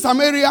reaching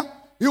Samaria,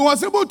 he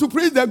was able to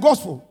preach the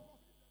gospel.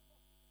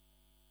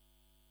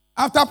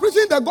 After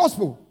preaching the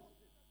gospel,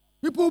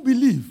 people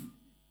believe.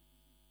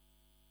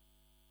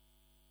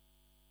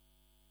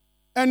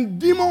 and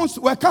demons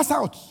were cast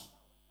out.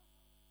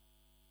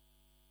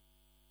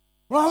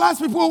 Paralyzed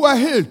people were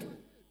healed.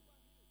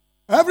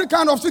 Every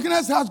kind of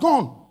sickness has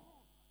gone.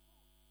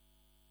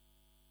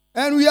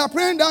 And we are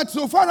praying that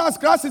so far as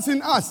Christ is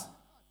in us,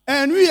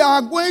 and we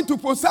are going to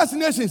possess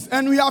nations,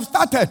 and we have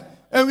started,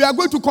 and we are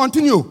going to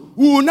continue.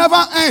 We will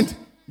never end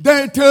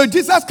till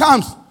Jesus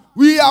comes.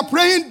 We are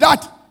praying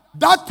that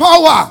that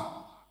power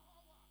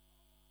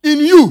in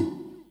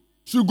you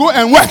should go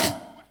and work.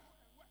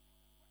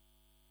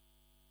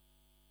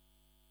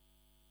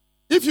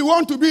 If you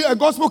want to be a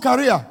gospel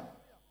carrier,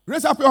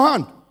 raise up your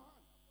hand.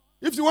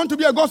 If you want to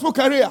be a gospel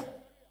carrier,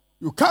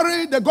 you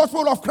carry the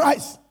gospel of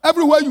Christ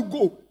everywhere you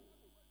go.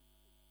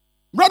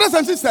 Brothers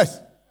and sisters,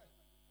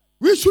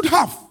 we should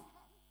have.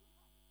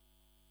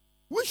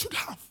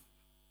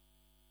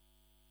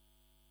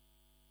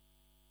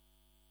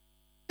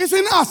 It's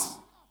in us.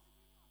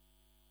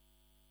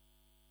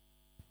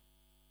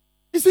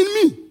 It's in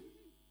me.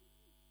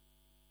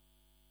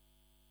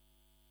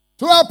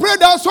 So I pray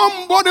that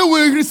somebody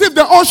will receive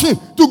the unction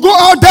to go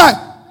out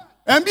there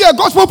and be a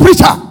gospel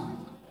preacher.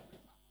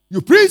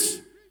 You preach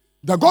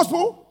the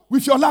gospel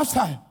with your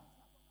lifestyle.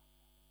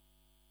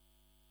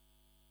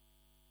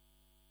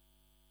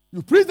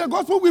 You preach the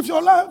gospel with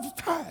your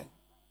lifestyle.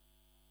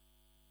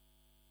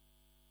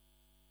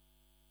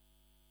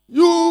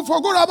 You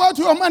forgot about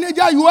your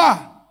manager you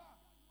are.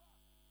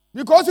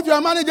 Because if you're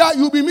a manager,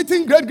 you'll be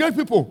meeting great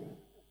people.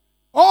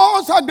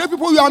 All such great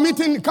people you are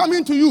meeting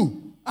coming to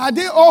you. Are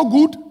they all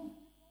good?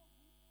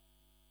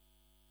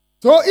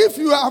 So if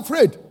you are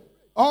afraid,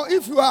 or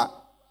if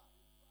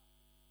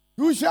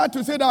you share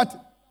to say that,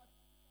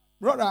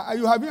 brother,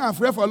 you have been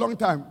afraid for a long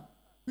time.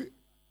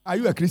 Are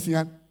you a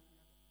Christian?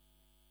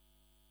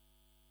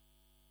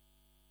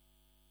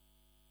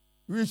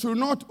 We should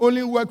not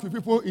only work with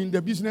people in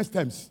the business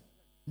terms,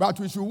 but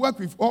we should work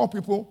with all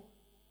people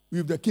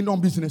with the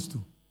kingdom business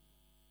too.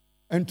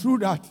 And through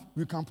that,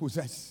 we can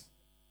possess.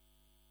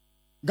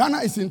 Ghana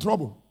is in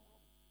trouble.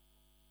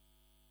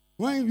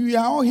 When we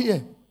are all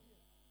here,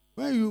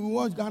 when you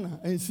watch Ghana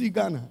and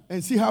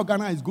see how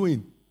Ghana is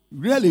going,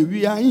 really,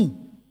 we are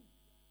in.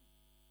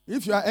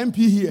 If you are MP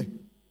here,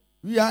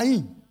 we are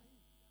in.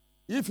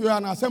 If you are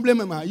an assembly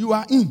member, you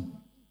are in.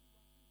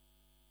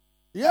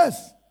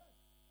 Yes.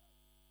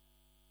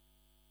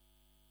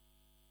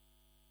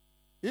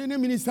 Any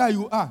minister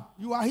you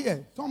are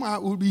here.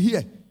 Someone will be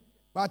here.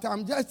 But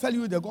I'm just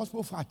telling you the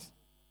gospel fact.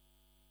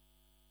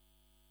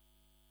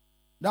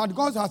 That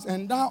God has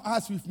endowed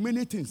us with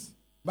many things.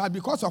 But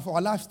because of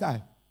our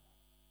lifestyle,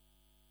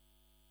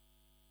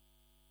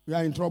 we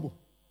are in trouble.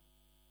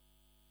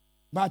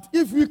 But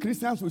if we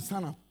Christians will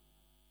stand up,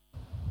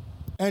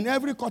 and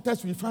every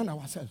cottage we find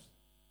ourselves,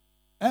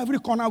 every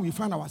corner we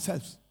find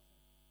ourselves,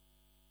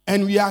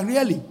 and we are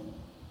really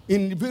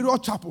in various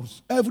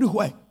chapels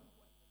everywhere,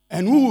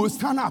 and we will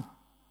stand up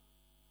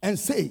and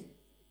say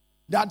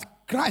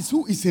that Christ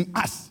who is in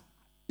us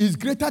is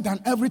greater than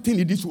everything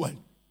in this world.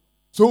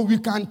 So we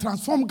can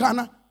transform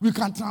Ghana, we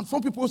can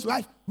transform people's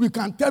life, we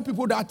can tell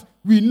people that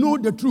we know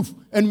the truth,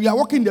 and we are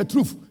walking the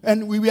truth,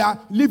 and we are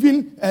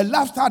living a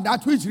lifestyle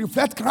that which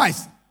reflects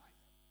Christ.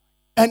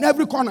 And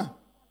every corner.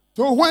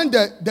 So when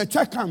the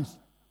check comes,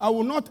 I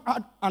will not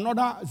add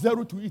another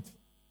zero to it.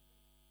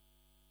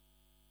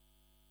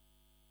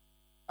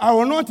 I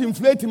will not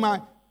inflate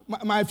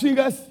my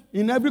fingers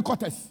in every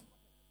quarter,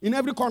 in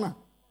every corner,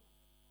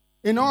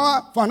 in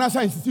all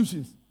financial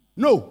institutions.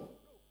 No.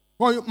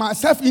 For my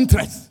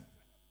self-interest,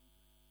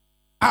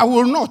 I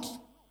will not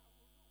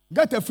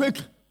get a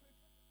fake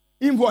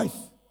invoice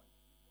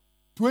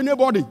to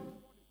anybody,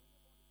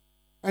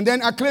 and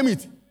then I claim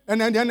it,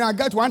 and then I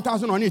get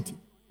 1,000 on it,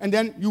 and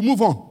then you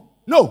move on.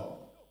 No,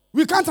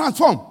 we can't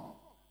transform.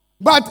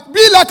 But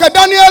be like a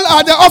Daniel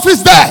at the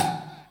office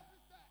there.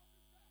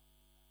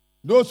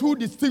 Those who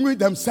distinguish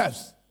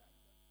themselves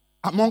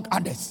among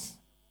others.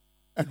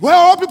 And when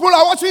all people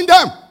are watching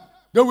them,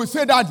 they will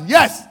say that,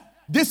 yes,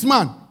 this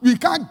man, we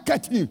can't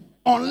get him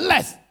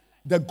unless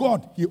the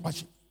God he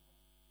worships.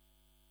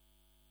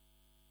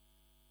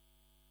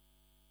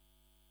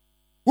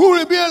 Who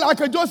will be like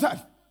a Joseph?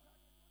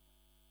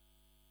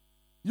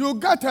 You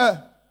get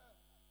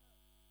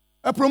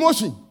a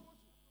promotion.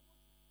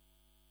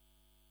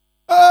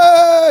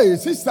 Hey,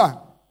 sister,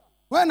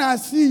 when I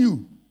see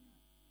you,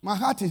 my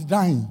heart is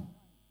dying.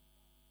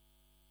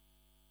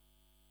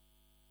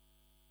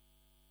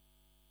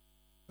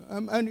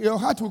 And your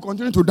heart will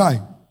continue to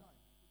die.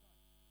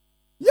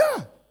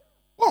 Yeah.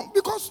 Well,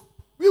 because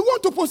we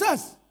want to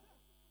possess.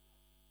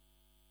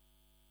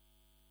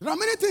 There are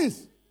many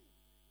things.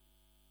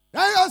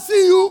 Then I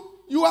see you,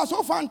 you are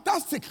so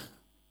fantastic.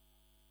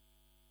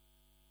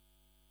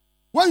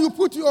 When you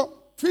put your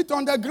feet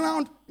on the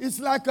ground, it's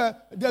like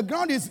the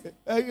ground is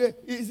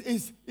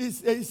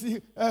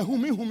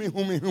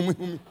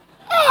humi.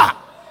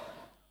 Ah!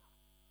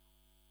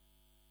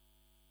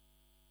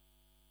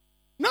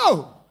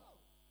 No.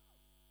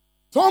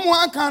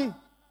 Someone can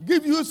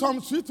give you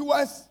some sweet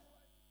words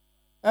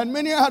and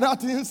many other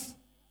things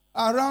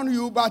around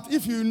you, but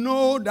if you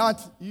know that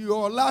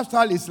your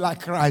lifestyle is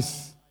like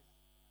Christ,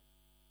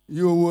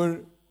 you will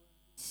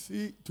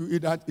see to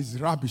it that it's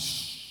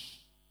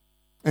rubbish.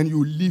 And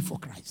you live for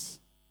Christ.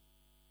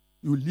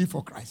 You live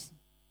for Christ.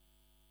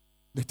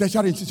 The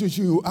tertiary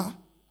institution you are,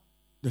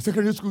 the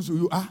secondary schools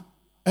you are,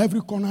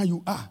 every corner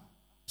you are.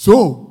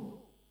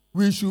 So,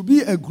 we should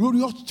be a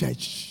glorious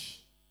church,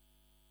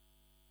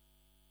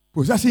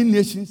 possessing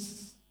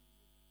nations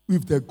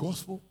with the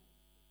gospel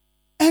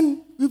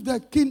and with the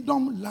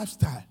kingdom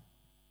lifestyle.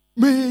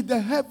 May the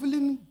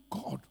heavenly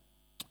God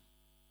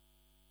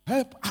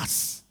help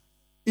us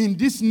in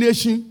this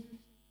nation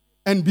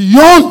and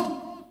beyond,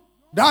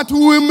 that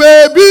we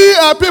may be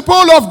a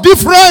people of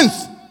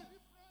difference.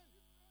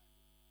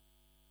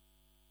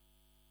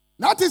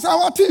 That is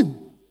our team.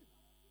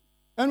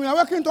 And we are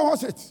working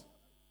towards it.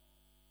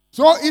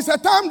 So it's a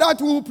time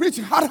that we will preach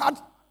hard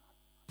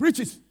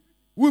preaches.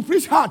 We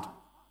preach hard.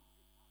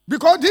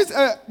 Because this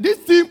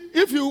team,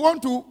 if you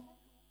want to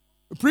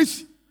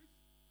preach,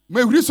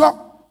 me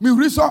riso,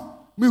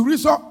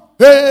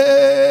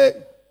 hey.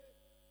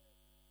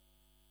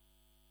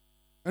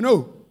 You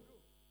know,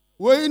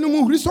 we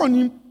no riso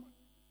nim.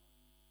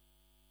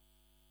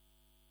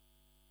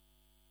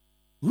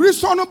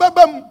 Riso no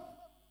bebem.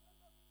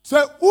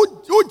 Say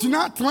u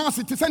jina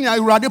transit say na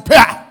Awurade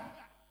pair.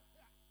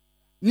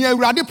 Ni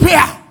Awurade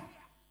pair.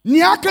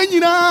 Ni aka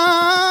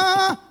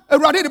nyina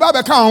Awurade de ba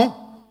be kan.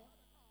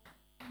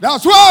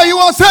 That's why he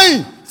was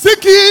saying,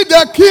 seek ye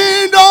the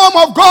kingdom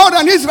of God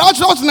and his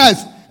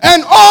righteousness,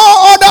 and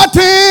all other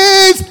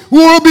things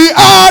will be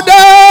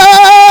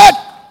added.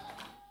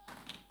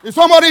 Is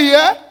somebody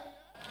here?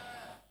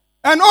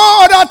 And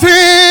all other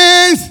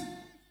things.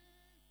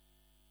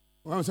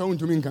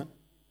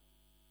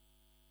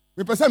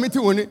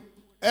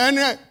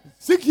 And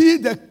seek ye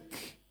the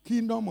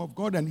kingdom of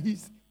God and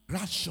his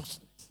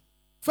righteousness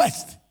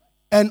first,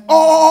 and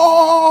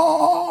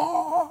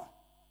all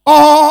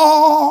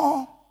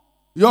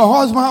your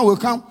husband will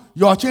come,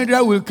 your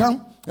children will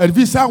come, a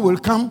visa will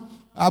come,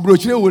 a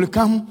brochure will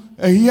come,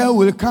 a year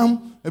will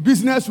come, a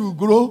business will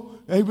grow,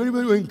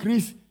 everybody will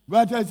increase.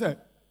 But I said,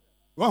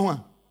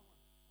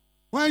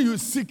 when you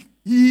seek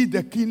ye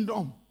the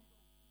kingdom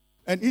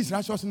and his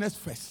righteousness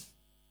first,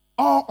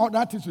 all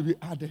other things will be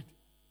added.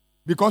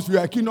 Because you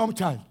are a kingdom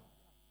child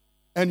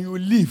and you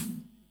live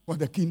for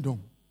the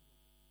kingdom.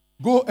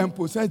 Go and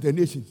possess the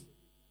nations.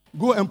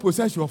 Go and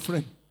possess your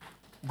friend.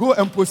 Go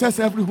and possess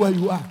everywhere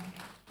you are.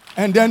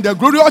 And then the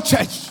glorious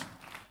church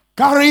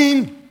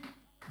carrying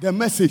the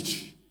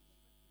message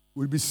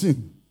will be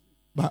seen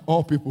by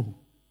all people.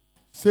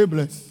 Say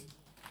blessed.